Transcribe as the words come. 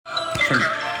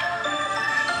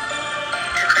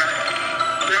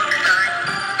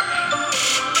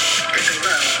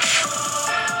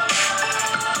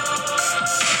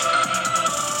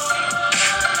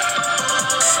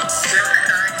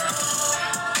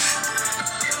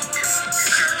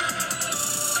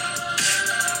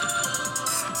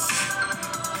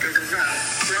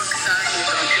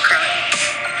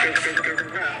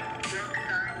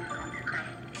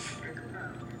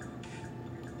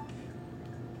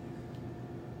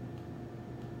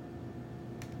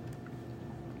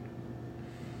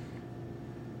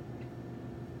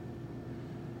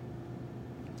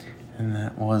And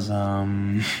that was,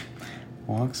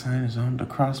 Walk Sign is on to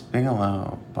Cross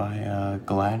Bigelow by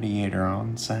Gladiator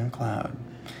on SoundCloud.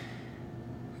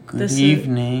 Good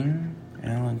evening,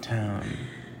 Allentown.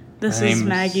 This is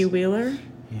Maggie Wheeler.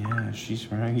 Yeah,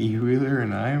 she's Maggie Wheeler,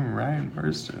 and I am Ryan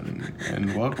Marston.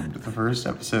 And welcome to the first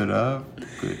episode of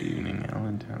Good Evening,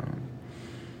 Allentown.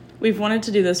 We've wanted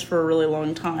to do this for a really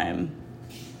long time.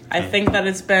 I think that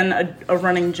it's been a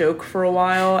running joke for a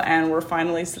while, and we're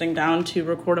finally sitting down to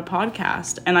record a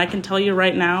podcast. And I can tell you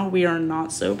right now, we are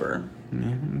not sober.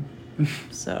 Yeah.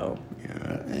 So.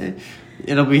 Yeah.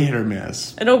 It'll be hit or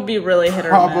miss. It'll be really hit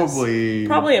or miss.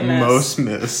 Probably a miss. Most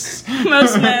miss.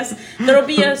 Most miss. There'll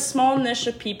be a small niche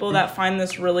of people that find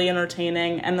this really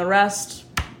entertaining, and the rest,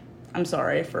 I'm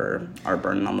sorry for our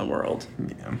burden on the world.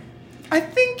 Yeah. I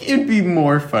think it'd be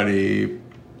more funny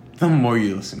the more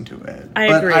you listen to it. I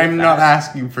agree. But I'm not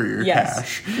asking for your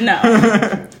cash.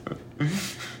 No.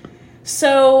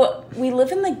 So, we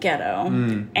live in the ghetto,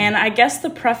 and I guess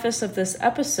the preface of this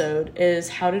episode is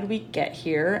how did we get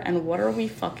here, and what are we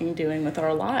fucking doing with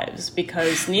our lives?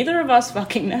 Because neither of us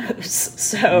fucking knows.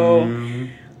 So,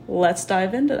 let's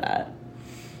dive into that.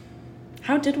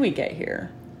 How did we get here?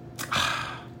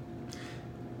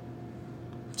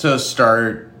 So,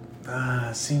 start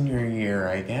senior year,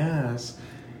 I guess.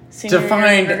 To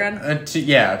find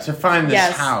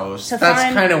this house.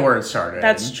 That's kind of where it started.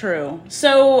 That's true.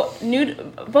 So,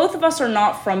 both of us are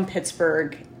not from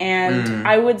Pittsburgh, and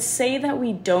I would say that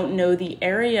we don't know the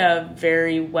area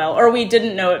very well, or we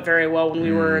didn't know it very well when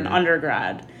we were an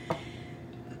undergrad.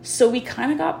 So we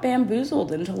kind of got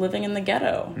bamboozled into living in the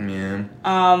ghetto. Yeah.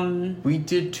 We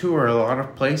did tour a lot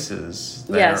of places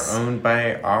that are owned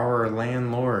by our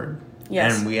landlord.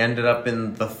 Yes. And we ended up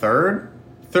in the third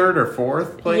or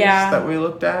fourth place that we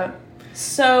looked at.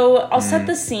 So I'll set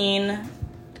the scene.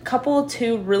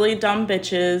 Two really dumb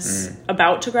bitches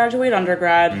about to graduate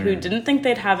undergrad who didn't think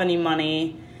they'd have any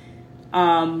money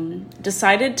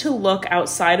decided to look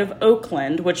outside of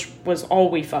Oakland, which was all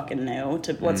we fucking knew,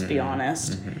 let's be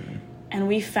honest. And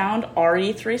we found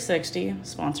RE360,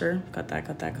 sponsor, cut that.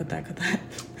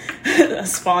 A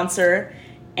sponsor.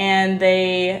 And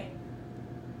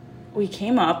we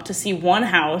came up to see one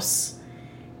house.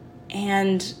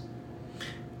 And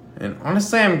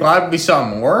honestly, I'm glad we saw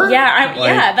more.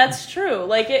 Yeah, that's true.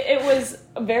 Like, it was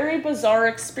a very bizarre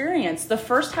experience. The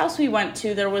first house we went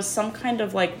to, there was some kind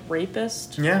of, like,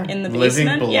 rapist in the basement.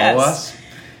 Living below us.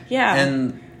 Yeah.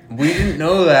 And we didn't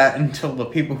know that until the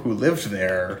people who lived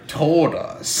there told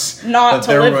us. Not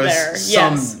to live there,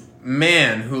 yes. Some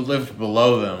man who lived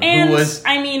below them. And, who was,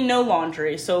 no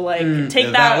laundry. So, like, take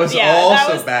that. That was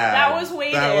also bad. That was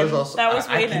weighted.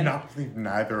 I cannot believe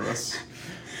neither of us.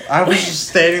 I was just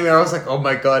standing there. I was like, "Oh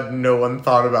my god, no one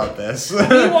thought about this." We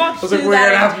walked through we're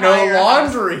gonna have no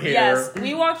laundry here. Yes,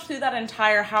 we walked through that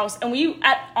entire house, and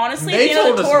honestly, at the end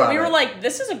of the tour, we were like,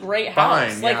 "This is a great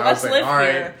house. Fine, like, let's live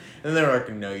here." And they were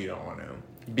like, "No, you don't want to."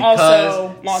 Because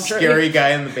also, laundry. Scary guy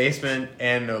in the basement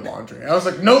and no laundry. I was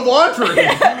like, "No laundry."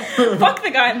 Fuck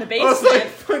the guy in the basement. I was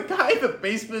like, "The guy in the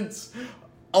basement's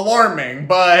alarming,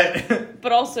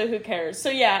 but also who cares?" So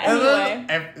anyway.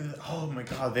 Oh my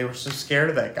god, they were so scared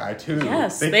of that guy too.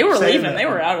 Yes, they were leaving. They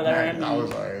were out of there. I was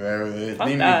like,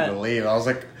 they needed to leave. I was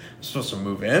like, I'm supposed to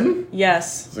move in?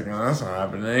 Yes. I was like, no, that's not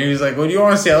happening. And he was like, well, do you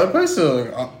want to see other places? I was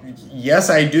like, yes,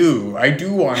 I do. I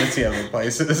do want to see other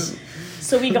places.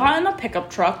 So we got in a pickup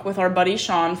truck with our buddy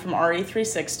Sean from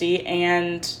RE360,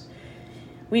 and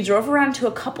we drove around to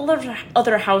a couple of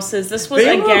other houses. This was,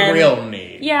 they were real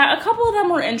neat. Yeah, a couple of them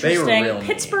were interesting. They were real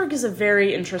Pittsburgh neat. Is a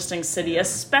very interesting city,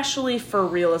 especially for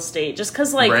real estate. Just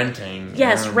because, like... renting.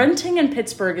 Yes, renting in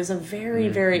Pittsburgh is a very,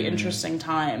 very interesting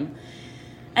time.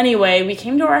 Anyway, we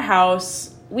came to our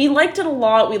house. We liked it a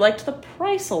lot. We liked the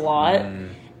price a lot.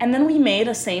 And then we made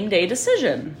a same-day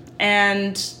decision.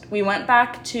 And we went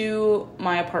back to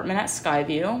my apartment at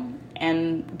Skyview.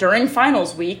 And during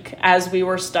finals week, as we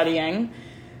were studying,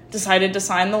 decided to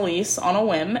sign the lease on a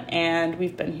whim. And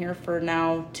we've been here for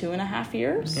now 2.5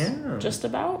 years. Yeah. Just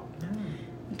about. Yeah.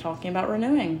 talking about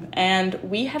renewing. And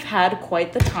we have had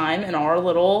quite the time in our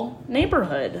little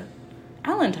neighborhood,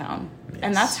 Allentown. Yes.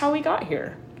 And that's how we got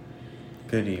here.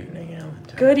 Good evening,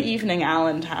 Allentown. Good evening,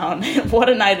 Allentown. What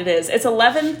a night it is. It's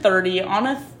 11:30 on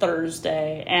a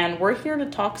Thursday, and we're here to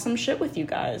talk some shit with you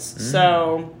guys.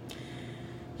 So,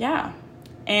 yeah.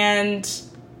 And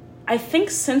I think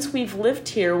since we've lived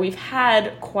here, we've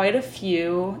had quite a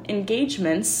few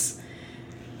engagements,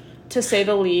 to say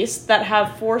the least, that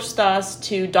have forced us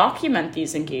to document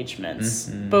these engagements,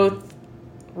 both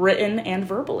written and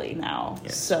verbally now.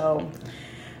 Yes. So,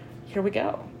 here we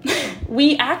go.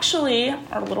 We actually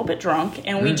are a little bit drunk,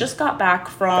 and we just got back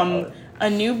from a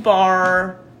new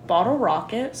bar, Bottle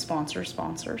Rocket, sponsor,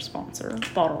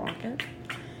 Bottle Rocket.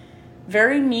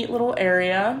 Very neat little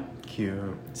area.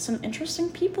 Cute. Some interesting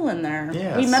people in there.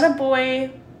 Yes. We met a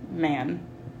boy, man,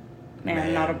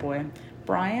 not a boy.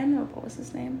 Brian, or what was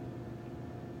his name?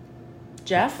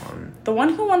 Jeff? The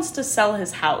one who wants to sell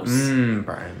his house.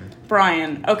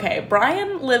 Brian. Okay,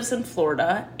 Brian lives in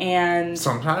Florida, and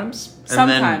sometimes. And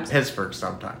then Pittsburgh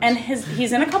sometimes. And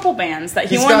he's in a couple bands that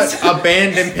he's got a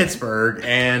band in Pittsburgh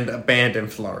and a band in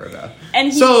Florida.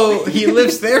 And so he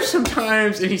lives there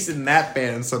sometimes, and he's in that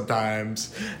band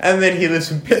sometimes. And then he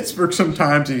lives in Pittsburgh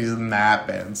sometimes, and he's in that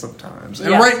band sometimes.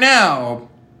 And right now,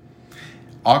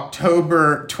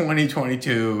 October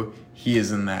 2022, he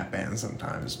is in that band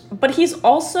sometimes. But he's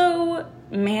also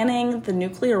manning the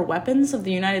nuclear weapons of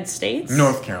the United States?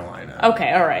 North Carolina.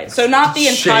 Okay, all right. So not the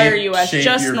entire U.S.,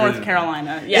 just North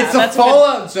Carolina. Yeah, it's a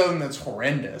fallout zone that's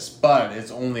horrendous, but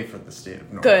it's only for the state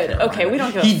of North Carolina. Okay, we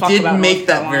don't give a fuck about North Carolina. He did make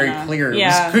that very clear. It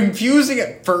was confusing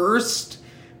at first,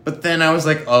 but then I was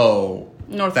like,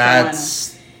 North Carolina.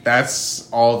 That's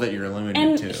all that you're limited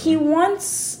to. And he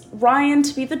wants Ryan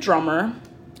to be the drummer,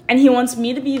 and he wants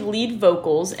me to be lead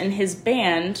vocals in his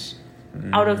band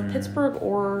out of Pittsburgh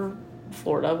or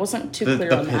Florida. Wasn't too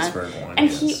clear on that. The Pittsburgh one, and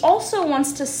he also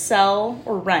wants to sell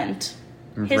or rent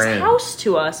his house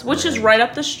to us, which is right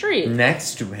up the street.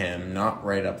 Next to him, not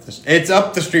right up the street. It's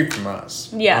up the street from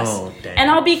us. Yes. Oh, dang. And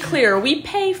I'll be clear, we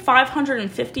pay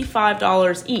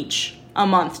 $555 each a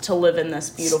month to live in this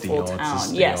beautiful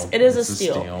town. Yes, it is a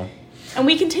steal. And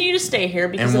we continue to stay here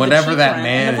because of the cheap rent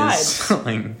and the vibes. Is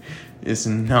selling is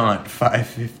not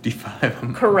 $555 a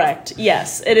month. Correct.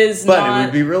 Yes, it is. But it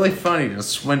would be really funny to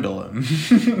swindle him.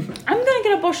 I'm gonna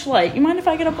get a Busch Light. You mind if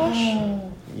I get a Busch?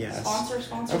 Yes. Sponsor.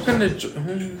 I'm gonna.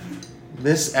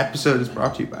 This episode is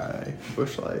brought to you by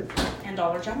Busch Light and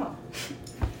Dollar General.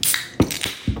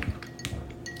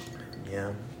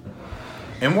 Yeah.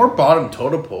 And we're bottom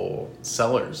totem pole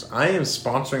sellers. I am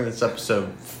sponsoring this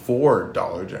episode for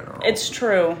Dollar General. It's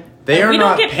true. They are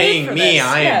not paying me.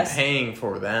 I am paying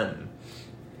for them.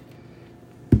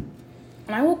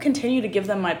 And I will continue to give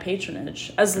them my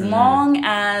patronage as long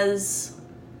as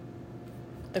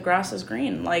the grass is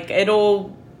green. Like,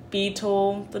 it'll be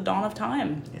till the dawn of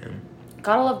time. Yeah.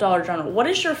 Gotta love Dollar General. What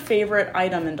is your favorite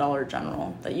item in Dollar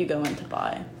General that you go in to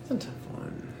buy? That's a tough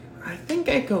one. I think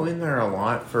I go in there a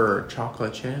lot for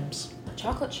chocolate chips.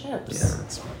 Chocolate chips? Yeah,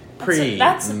 that's pretty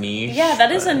niche. Yeah,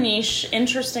 that is a niche,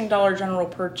 interesting Dollar General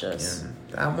purchase.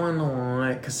 Yeah, that one a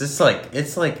lot, because it's like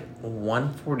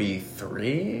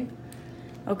 $143.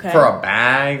 Okay. For a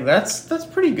bag, that's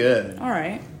pretty good. All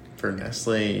right. For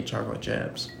Nestle chocolate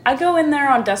chips. I go in there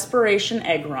on desperation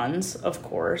egg runs, of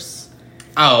course.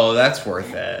 Oh, that's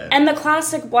worth it. And the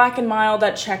classic Black and Mild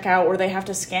at checkout where they have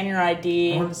to scan your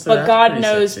ID. Honestly, but God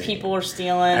knows people are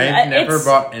stealing. I've never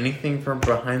bought anything from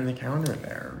behind the counter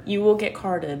there. You will get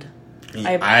carded.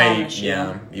 I promise you.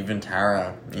 Yeah, even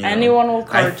Tara. Anyone will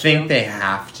card you. I think they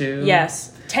have to. Yes.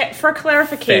 For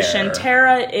clarification,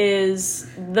 Tara is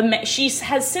she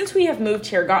has, since we have moved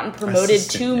here, gotten promoted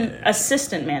to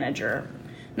assistant manager,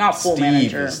 not full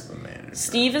manager.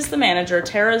 Steve is the manager.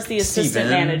 Tara is the assistant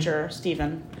manager.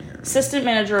 Steven. Yeah. Assistant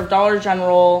manager of Dollar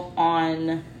General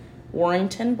on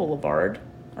Warrington Boulevard.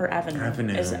 Or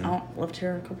Avenue. Is it? I lived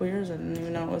here a couple years. I didn't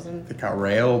even know it was in... It got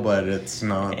rail, but it's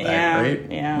not that great.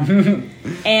 Yeah.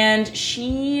 And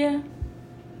she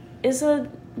is a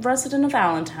resident of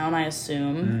Allentown, I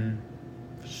assume.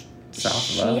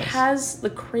 She has the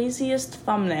craziest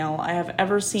thumbnail I have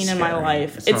ever seen in my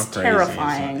life. It's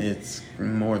terrifying. It's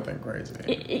more than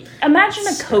crazy. Imagine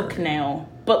a Coke nail,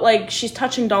 but like she's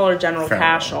touching Dollar General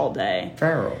cash all day.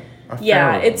 Feral.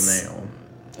 Nail.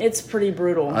 It's pretty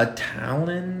brutal. A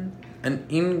talon? An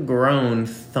ingrown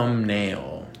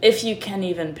thumbnail. If you can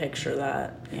even picture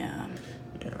that. Yeah.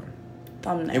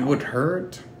 Thumbnail. It would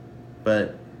hurt,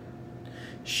 but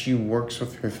she works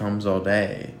with her thumbs all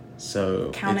day. So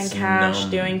counting cash,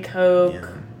 doing coke,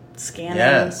 scanning.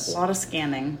 Yes. A lot of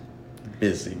scanning.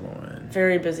 Busy one.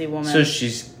 Very busy woman. So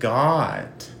she's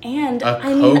got and a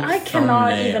I mean, I Coke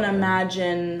cannot thumbnail, even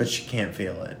imagine. But she can't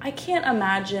feel it. I can't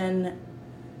imagine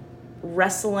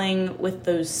wrestling with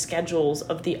those schedules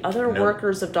of the other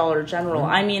workers of Dollar General.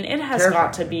 I mean, it has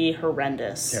got to be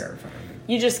horrendous. Terrifying.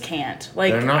 You just can't.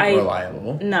 Like, they're not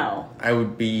reliable. No. I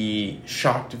would be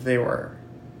shocked if they were.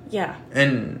 Yeah.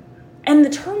 And the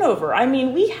turnover. I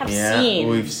mean,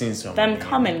 we've seen so them many.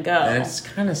 come and go. And it's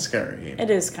kind of scary. It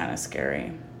is kind of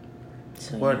scary.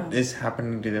 So, what is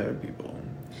happening to the other people?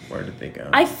 Where did they go?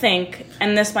 I think,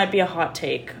 and this might be a hot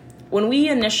take, when we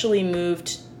initially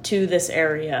moved to this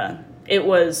area, it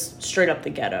was straight up the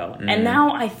ghetto. Mm. And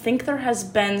now I think there has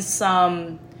been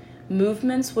some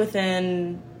movements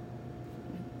within,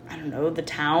 I don't know, the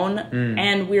town,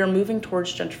 and we are moving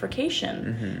towards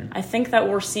gentrification. Mm-hmm. I think that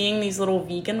we're seeing these little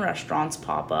vegan restaurants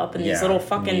pop up and these little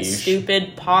fucking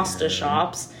stupid pasta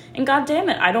shops. And God damn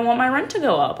it, I don't want my rent to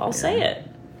go up. I'll say it.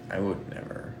 I would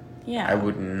never. Yeah. I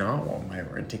would not want my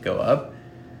rent to go up.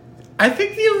 I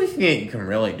think the only thing that you can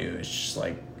really do is just,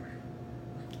 like,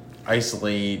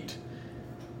 isolate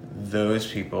those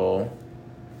people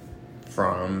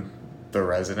from the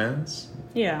residents.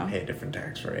 Yeah. Pay a different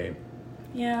tax rate.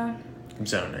 Yeah.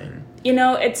 Zoning. You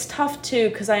know, it's tough, too,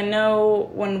 because I know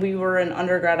when we were in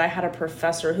undergrad, I had a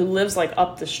professor who lives, like,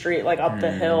 up the street, like, up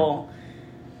the hill.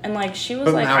 And, like, she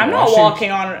was like, I'm not walking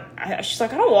on... She's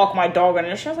like, I don't walk my dog on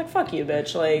it. She was like, fuck you,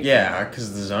 bitch. Like, yeah,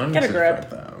 because the zoning is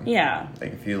different, though. Yeah.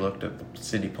 Like, if you looked at the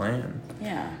city plan.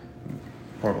 Yeah.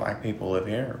 Poor black people live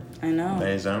here. I know.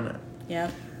 They zone it.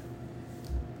 Yep.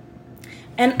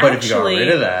 And but if you got rid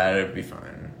of that, it'd be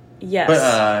fine. Yes. But,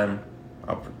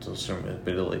 upward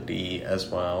mobility as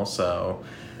well, so...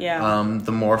 Yeah.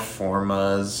 The more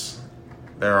formas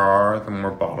there are, the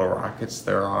more bottle rockets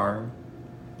there are.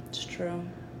 It's true.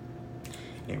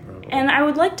 And I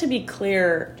would like to be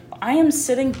clear, I am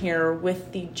sitting here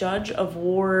with the judge of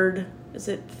Ward, is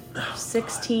it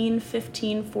 16,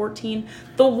 15, 14?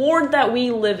 The ward that we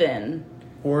live in.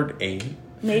 Ward 8.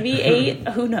 Maybe 8,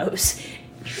 who knows.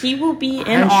 He will be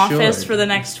in office for the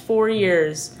next 4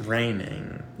 years.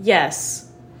 Reigning.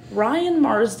 Yes. Ryan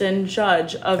Marsden,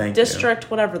 judge of District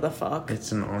whatever the fuck.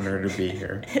 It's an honor to be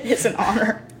here. It is an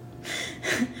honor.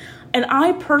 And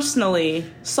I personally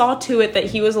saw to it that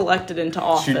he was elected into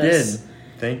office. She did.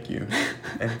 Thank you.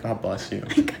 And God bless you.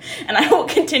 And I will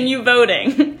continue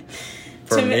voting.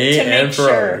 For me to and for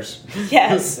others.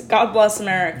 Yes. God bless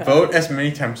America. Vote as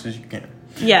many times as you can.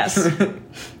 Yes.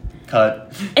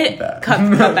 Cut that.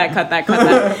 Cut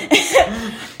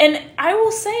that. And I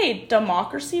will say,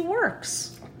 democracy works.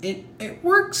 It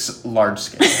works large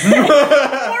scale.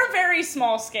 Or very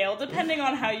small scale, depending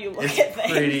on how you look at things.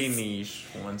 It's pretty niche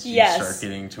once you start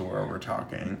getting to where we're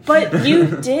talking. But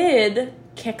you did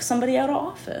kick somebody out of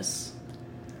office.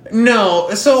 No,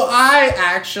 so I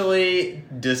actually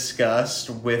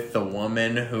discussed with the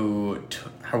woman who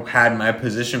had my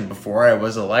position before I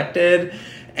was elected,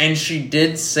 and she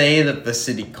did say that the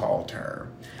city called her.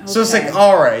 Okay. So it's like,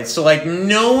 all right, so like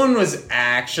no one was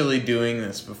actually doing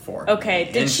this before.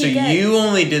 Okay, and so you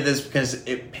only did this because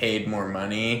it paid more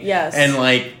money. Yes. And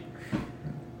like,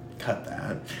 cut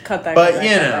that.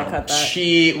 But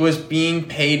she was being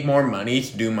paid more money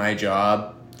to do my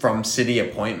job from city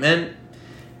appointment,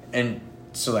 and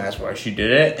so that's why she did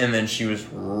it. And then she was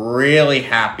really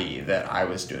happy that I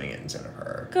was doing it instead of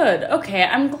her. Good. Okay,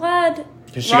 I'm glad.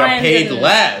 Because she got paid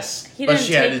less, but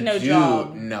she had to do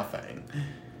job. Nothing.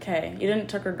 Okay, you didn't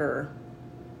took her dirt.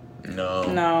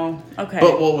 No. Okay.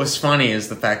 But what was funny is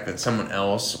the fact that someone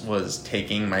else was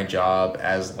taking my job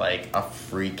as like a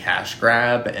free cash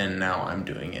grab, and now I'm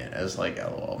doing it as like a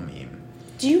LOL meme.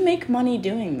 Do you make money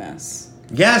doing this?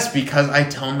 Yes, because I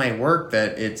tell my work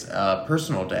that it's a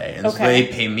personal day, and so they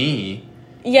pay me.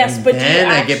 Yes, and but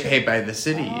then I get paid by the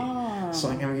city. Oh. So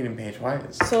like I'm getting paid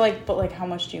twice. So how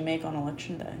much do you make on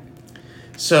election day?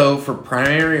 So for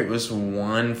primary, it was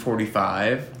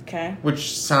 $145. Okay.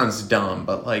 Which sounds dumb,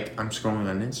 but like I'm scrolling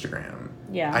on Instagram.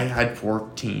 Yeah. I had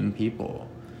 14 people.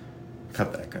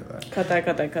 Cut that. Cut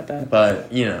that.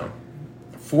 But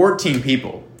 14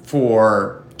 people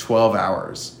for 12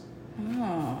 hours.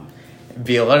 Oh.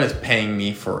 Violetta's paying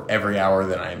me for every hour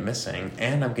that I'm missing,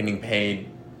 and I'm getting paid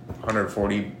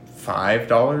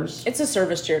 $145. It's a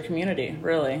service to your community,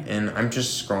 really. And I'm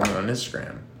just scrolling on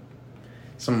Instagram.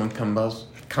 Someone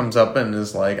comes up and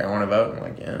is like, I want to vote. I'm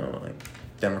like, like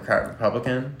Democrat,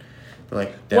 Republican. They're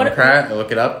like, Democrat. They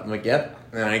look it up. I'm like, yep.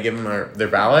 And I give them their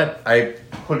ballot. I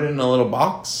put it in a little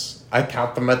box. I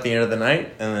count them at the end of the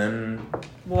night, and then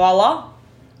voila,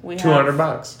 we $200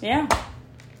 bucks. Yeah,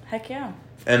 heck yeah.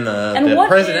 And the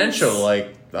presidential,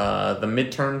 the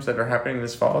midterms that are happening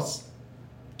this fall, is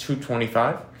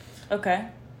 $225. Okay.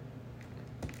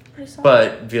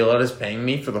 But Violetta's paying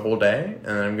me for the whole day,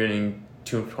 and I'm getting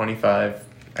 $225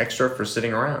 extra for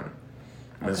sitting around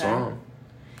as well.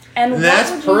 And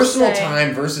that's personal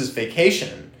time versus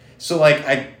vacation. So,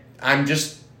 like, I'm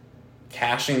just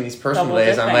cashing these personal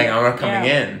days. I'm like, I'm not coming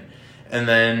in. And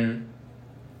then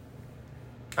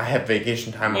I have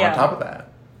vacation time on top of that.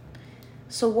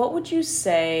 So what would you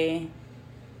say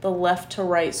the left to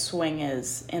right swing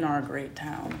is in our great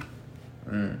town?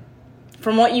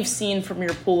 From what you've seen from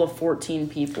your pool of 14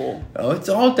 people. Oh, it's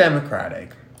all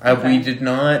Democratic. We did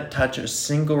not touch a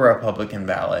single Republican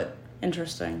ballot.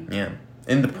 Interesting. Yeah.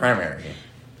 In the primary.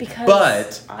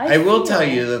 But I will tell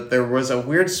you that there was a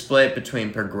weird split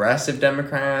between progressive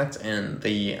Democrats and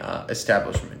the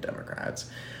establishment Democrats,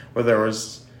 where there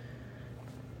was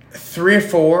 3 or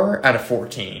 4 out of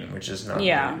 14, which is not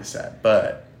really set,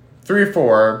 but 3 or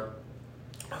 4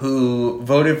 who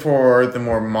voted for the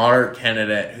more moderate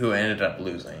candidate who ended up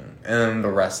losing, and the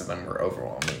rest of them were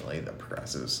overwhelmingly the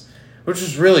progressives, which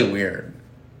was really weird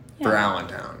for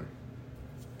Allentown.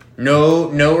 No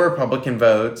Republican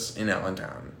votes in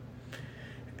Allentown.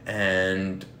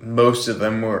 And most of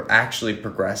them were actually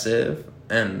progressive,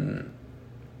 and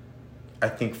I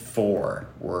think 4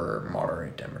 were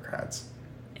moderate Democrats.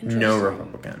 No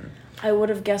Republican. I would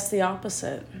have guessed the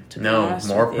opposite, to be honest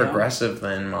with you. More progressive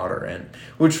than moderate.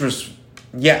 Which was,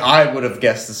 I would have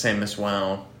guessed the same as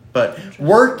well. But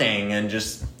working and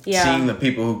just seeing the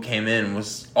people who came in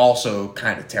was also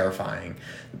kind of terrifying.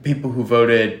 The people who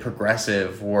voted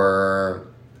progressive were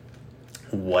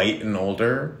white and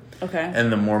older. Okay.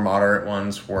 And the more moderate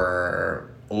ones were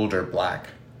older black.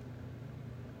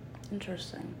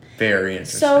 Interesting. Very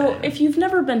interesting. So, if you've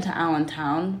never been to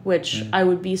Allentown, which I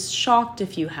would be shocked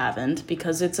if you haven't,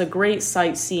 because it's a great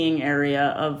sightseeing area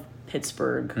of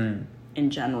Pittsburgh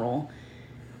in general,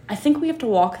 I think we have to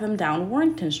walk them down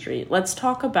Warrington Street. Let's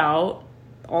talk about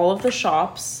all of the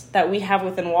shops that we have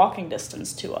within walking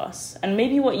distance to us, and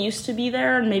maybe what used to be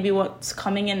there and maybe what's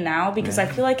coming in now, because I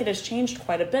feel like it has changed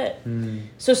quite a bit.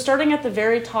 So starting at the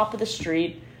very top of the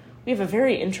street, we have a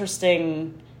very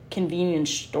interesting convenience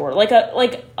store, like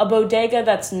a bodega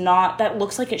that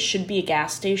looks like it should be a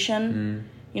gas station.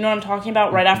 You know what I'm talking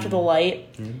about? Right after the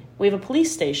light, we have a police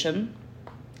station,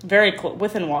 very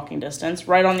within walking distance,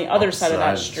 right on the other side of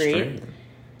that street.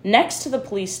 Next to the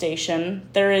police station,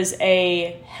 there is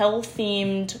a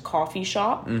hell-themed coffee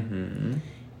shop.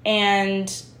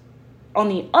 And on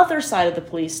the other side of the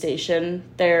police station,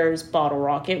 there's Bottle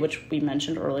Rocket, which we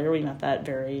mentioned earlier. We met that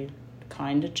very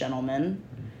kind gentleman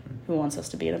who wants us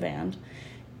to be in a band.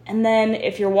 And then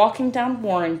if you're walking down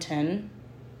Warrington,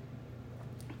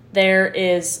 there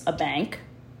is a bank,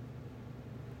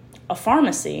 a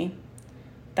pharmacy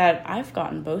that I've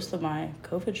gotten both of my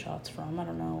COVID shots from. I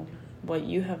don't know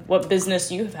what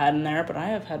business you have had in there, but I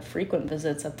have had frequent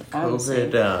visits at the pharmacy.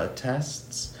 COVID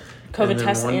tests. COVID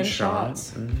tests and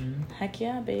shots. Heck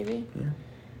yeah, baby. Yeah.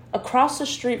 Across the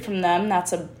street from them,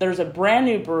 there's a brand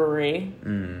new brewery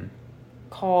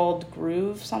called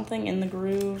Groove something, in the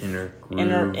Groove. Inner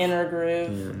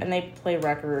Groove. And they play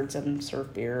records and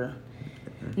serve beer.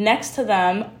 Next to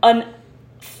them, a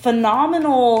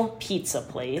phenomenal pizza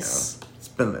place. Yeah. It's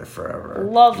been there forever.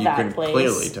 Love that place. You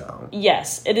can clearly tell.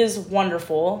 Yes, it is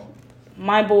wonderful.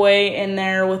 My boy in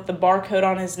there with the barcode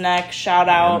on his neck, shout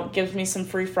out, gives me some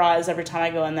free fries every time I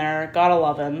go in there. Gotta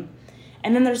love him.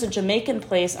 And then there's a Jamaican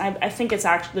place. I think it's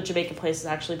actually, the Jamaican place is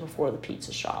actually before the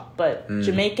pizza shop. But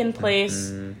Jamaican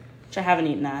place, which I haven't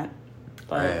eaten at.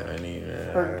 But I haven't eaten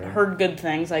it. Heard good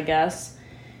things, I guess.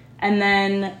 And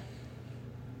then,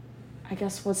 I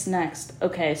guess what's next?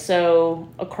 Okay, so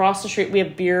across the street we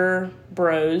have Beer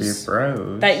Bros. Beer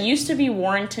Bros. That used to be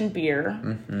Warrington Beer.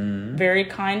 Very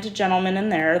kind gentlemen in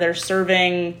there. They're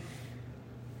serving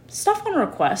stuff on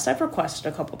request. I've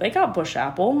requested a couple. They got Bush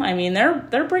Apple. I mean,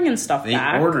 they're bringing stuff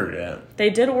back. They ordered it. They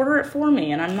did order it for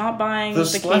me, and I'm not buying the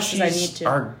cases I need to.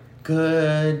 Are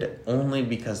good only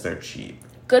because they're cheap.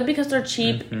 Good because they're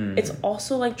cheap. It's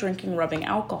also like drinking rubbing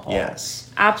alcohol. Yes.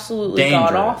 Absolutely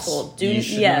god-awful. You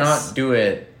should not do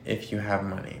it if you have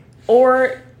money.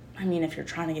 Or, I mean, if you're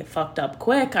trying to get fucked up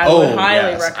quick, I would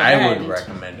highly recommend. I would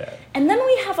recommend it. And then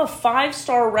we have a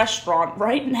 5-star restaurant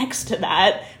right next to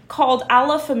that called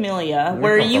Alla Familia,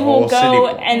 where you will go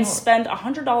and spend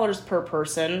 $100 per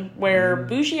person, where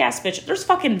bougie-ass bitch, there's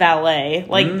fucking valet,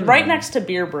 like right next to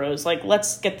Beer Bros. Like,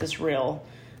 let's get this real.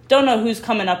 Don't know who's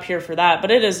coming up here for that,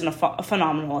 but it is a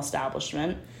phenomenal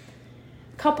establishment.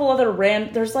 Couple other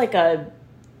there's like a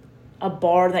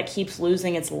bar that keeps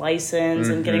losing its license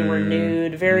and getting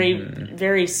renewed. Very,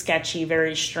 very sketchy,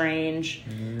 very strange.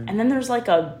 And then there's like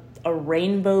a a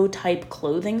rainbow type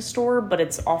clothing store, but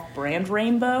it's off-brand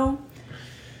rainbow.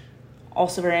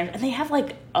 Also very, and they have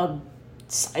like a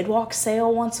sidewalk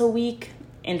sale once a week.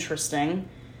 Interesting.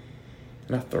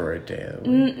 Not the right day of the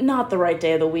week. Not the right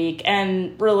day of the week,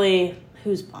 and really,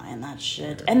 who's buying that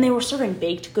shit? And they were serving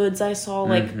baked goods. I saw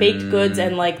like baked goods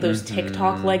and like those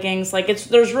TikTok leggings. Like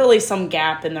there's really some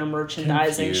gap in their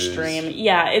merchandising stream.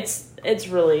 Yeah, it's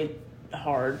really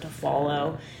hard to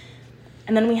follow.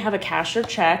 And then we have a cashier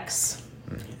checks,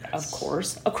 of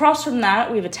course. Across from that,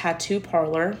 we have a tattoo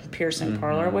parlor, piercing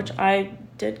parlor, which I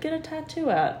did get a tattoo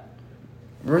at.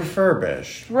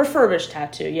 Refurbished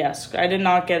tattoo, yes. I did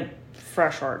not get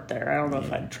fresh art there. I don't know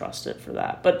if I'd trust it for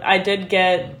that. But I did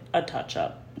get a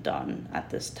touch-up done at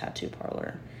this tattoo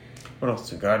parlor. What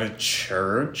else? We got a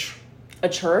church. A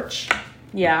church?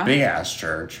 Yeah. Big-ass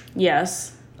church.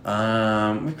 Yes. We've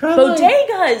got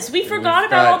bodegas! We forgot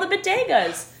about all the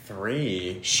bodegas.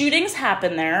 3. Shootings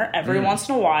happen there every once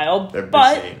in a while. They're busy.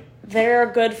 But they're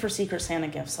good for Secret Santa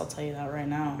gifts, I'll tell you that right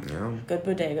now. Yeah. Good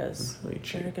bodegas. Really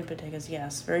cheap. Very good bodegas,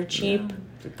 yes. Very cheap. Yeah.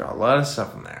 They've got a lot of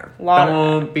stuff in there.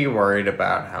 Don't be worried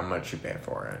about how much you pay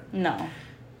for it. No.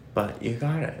 But you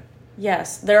got it.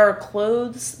 Yes. There are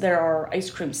clothes. There are ice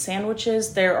cream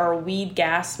sandwiches. There are weed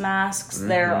gas masks.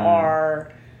 There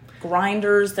are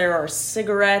grinders. There are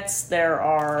cigarettes. There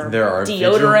are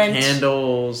deodorant.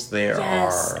 Candles. There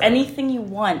are... anything you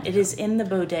want. It is in the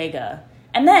bodega.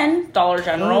 And then Dollar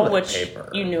General, which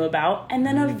you knew about, and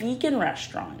then a vegan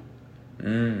restaurant.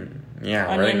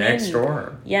 Yeah, right next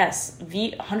door. Yes,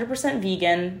 100%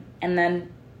 vegan, and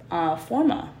then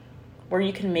Forma, where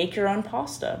you can make your own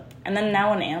pasta. And then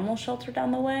now an animal shelter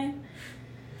down the way.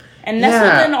 And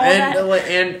nestled in all that.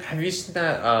 And have you seen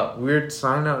that weird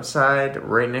sign outside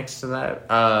right next to that?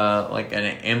 Like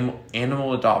an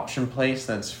animal adoption place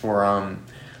that's for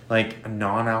like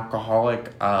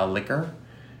non-alcoholic liquor.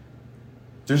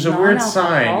 There's a weird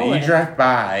sign you drive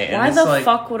by. And why the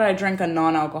fuck would I drink a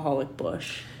non-alcoholic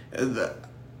Busch? They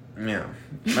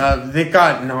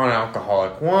got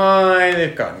non-alcoholic wine.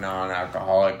 They've got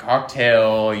non-alcoholic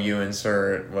cocktail. You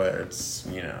insert whether it's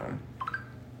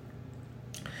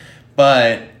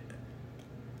but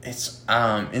it's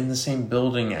in the same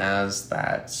building as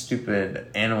that stupid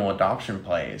animal adoption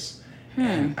place.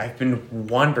 And I've been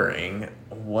wondering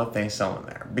what they sell in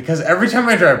there. Because every time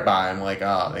I drive by, I'm like,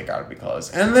 oh, they gotta be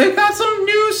closed. And they've got some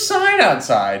new sign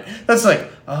outside that's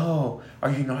like, oh, are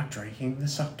you not drinking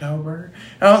this October?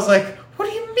 And I was like, what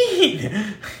do you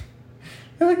mean?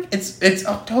 Like, it's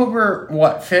October,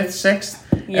 5th, 6th?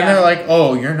 Yeah. And they're like,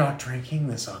 oh, you're not drinking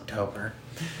this October.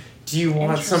 Do you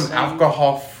want some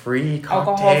alcohol-free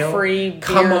cocktail? Alcohol-free beer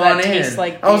Come on that in. Tastes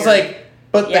like beer. I was like...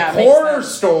 But the corner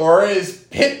store is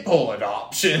pit bull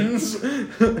adoptions.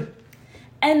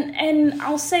 And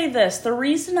I'll say this. The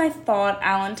reason I thought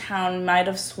Allentown might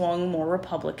have swung more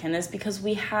Republican is because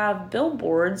we have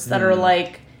billboards that are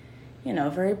like,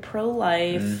 very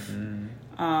pro-life,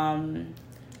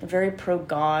 very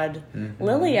pro-God.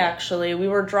 Lily, actually, we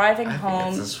were driving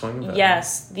home. It's a swing vote.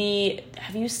 Yes.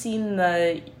 Have you seen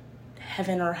the...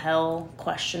 Heaven or Hell ?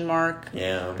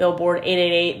 Yeah. Billboard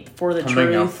 888 for the truth.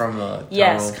 Coming up from the tunnel.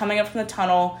 Yes, coming up from the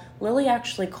tunnel. Lily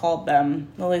actually called them.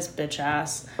 Lily's bitch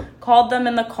ass called them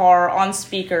in the car on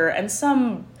speaker, and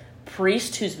some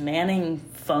priest who's manning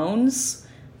phones,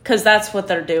 because that's what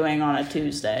they're doing on a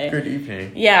Tuesday. Good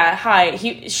evening. Yeah. Hi.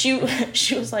 She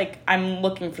was like, I'm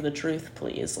looking for the truth,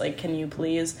 please. Like, can you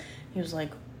please? He was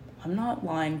like, I'm not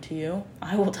lying to you.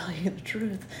 I will tell you the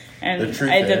truth. And it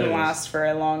didn't last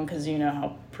very long because you know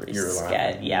how priests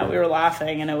get. Yeah, we were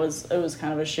laughing and it was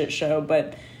kind of a shit show.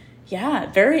 But yeah,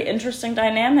 very interesting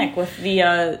dynamic with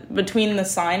the between the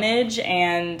signage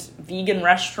and vegan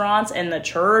restaurants and the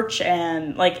church,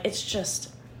 and like it's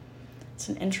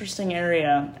an interesting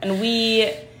area. And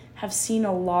we have seen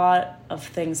a lot of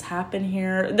things happen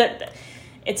here. That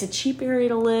it's a cheap area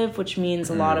to live, which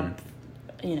means a lot of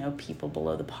people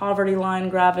below the poverty line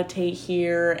gravitate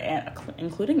here, and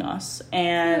including us.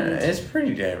 And it's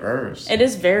pretty diverse. It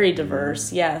is very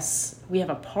diverse. Yes, we have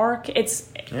a park. It's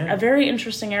a very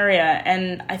interesting area,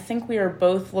 and I think we are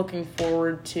both looking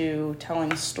forward to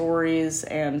telling stories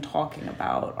and talking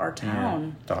about our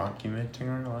town, documenting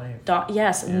our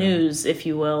life. News, if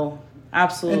you will.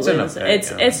 Absolutely, it's an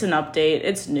update. It's an update.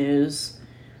 It's news.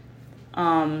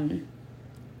 In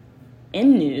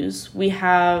news, we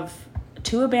have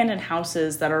 2 abandoned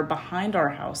houses that are behind our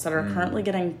house that are currently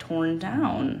getting torn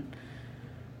down.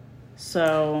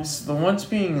 So the one's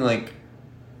being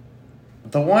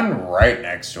the one right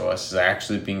next to us is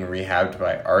actually being rehabbed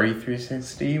by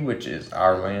RE360, which is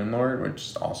our landlord, which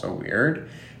is also weird.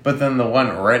 But then the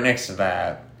one right next to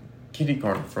that kitty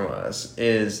corner from us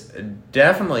is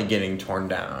definitely getting torn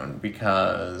down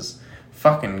because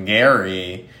fucking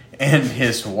Gary and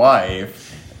his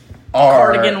wife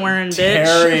are cardigan wearing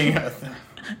tearing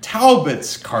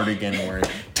Talbot's cardigan wearing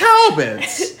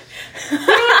Talbot's.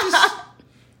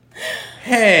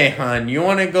 Hey, hon, you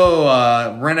want to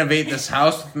go renovate this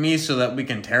house with me so that we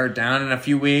can tear it down in a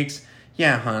few weeks?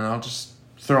 Yeah, hon, I'll just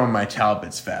throw in my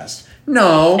Talbot's vest.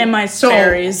 No. And my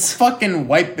Sperry's. So, fucking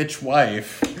white bitch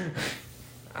wife.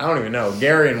 I don't even know.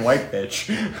 Gary and white bitch.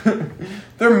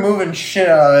 They're moving shit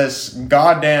out of this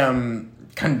goddamn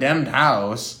condemned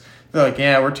house. They're like,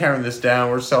 yeah, we're tearing this down.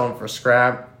 We're selling for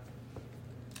scrap.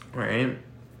 Right?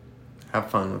 Have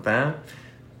fun with that.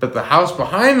 But the house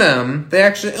behind them, they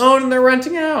actually own and they're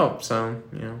renting out. So,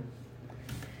 you know.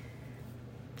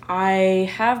 I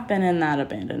have been in that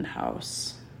abandoned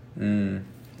house.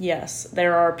 Yes,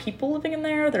 there are people living in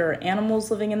there. There are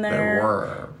animals living in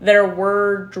there. There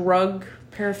were drug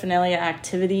paraphernalia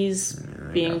activities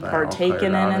being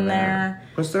partaken in there.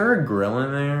 Was there a grill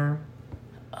in there?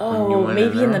 Oh,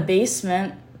 maybe in the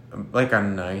basement. Like a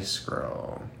nice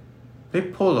grill. They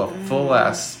pulled a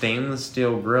full-ass stainless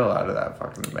steel grill out of that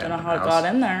fucking abandoned house. Don't know how it got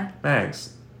in there.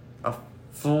 Max, a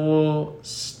full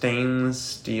stainless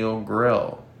steel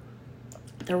grill.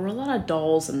 There were a lot of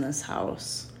dolls in this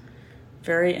house.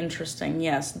 Very interesting.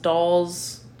 Yes,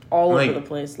 dolls all over the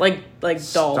place. Like dolls.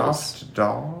 Stuffed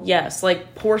dolls? Yes,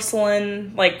 like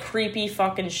porcelain, like creepy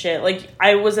fucking shit. Like,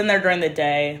 I was in there during the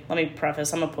day. Let me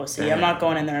preface, I'm a pussy. Damn. I'm not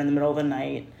going in there in the middle of the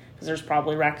night because there's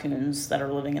probably raccoons that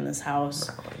are living in this house.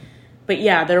 Really? But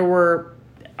yeah, there were...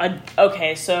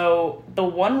 okay, so the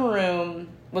one room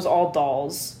was all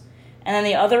dolls. And then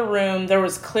the other room, there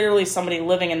was clearly somebody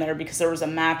living in there because there was a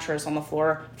mattress on the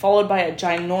floor, followed by a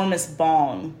ginormous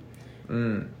bong.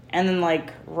 And then,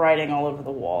 like, writing all over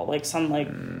the wall. Like, some, like,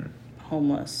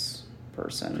 homeless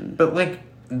person. But, like,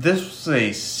 this was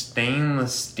a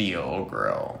stainless steel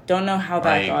grill. Don't know how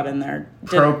that got in there.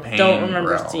 Propane Don't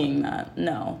remember grill. seeing that.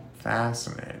 No.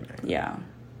 Fascinating. Yeah.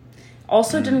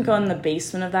 Also didn't go in the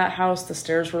basement of that house. The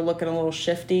stairs were looking a little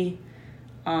shifty.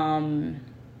 Yeah,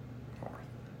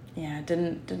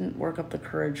 didn't work up the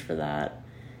courage for that.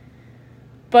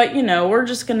 But, you know, we're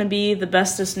just going to be the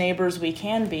bestest neighbors we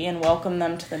can be and welcome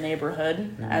them to the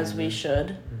neighborhood, as we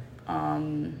should.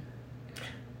 Good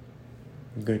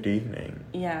evening.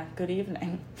 Yeah, good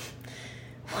evening.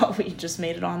 Well, we just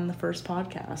made it on the first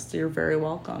podcast. You're very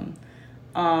welcome.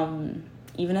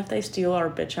 Even if they steal our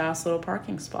bitch-ass little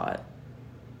parking spot.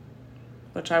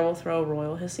 Which I will throw a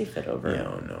royal hissy fit over. Yeah,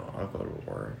 no, I'll go to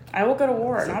war. I will go to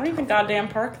war. Not even goddamn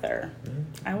park there.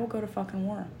 I will go to fucking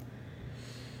war.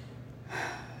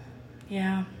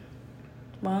 Yeah.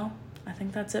 Well, I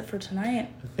think that's it for tonight.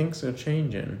 Things are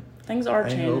changing. Things are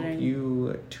changing. I hope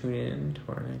you tune in to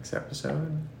our next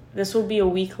episode. This will be a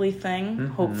weekly thing,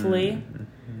 hopefully.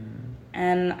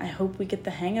 And I hope we get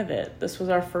the hang of it. This was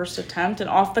our first attempt and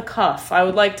off the cuff. I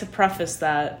would like to preface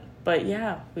that. But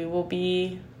yeah, we will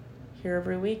be here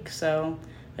every week. So,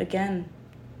 again,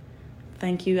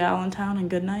 thank you, Allentown, and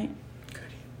good night. Good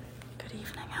evening. Good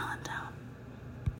evening, Allentown.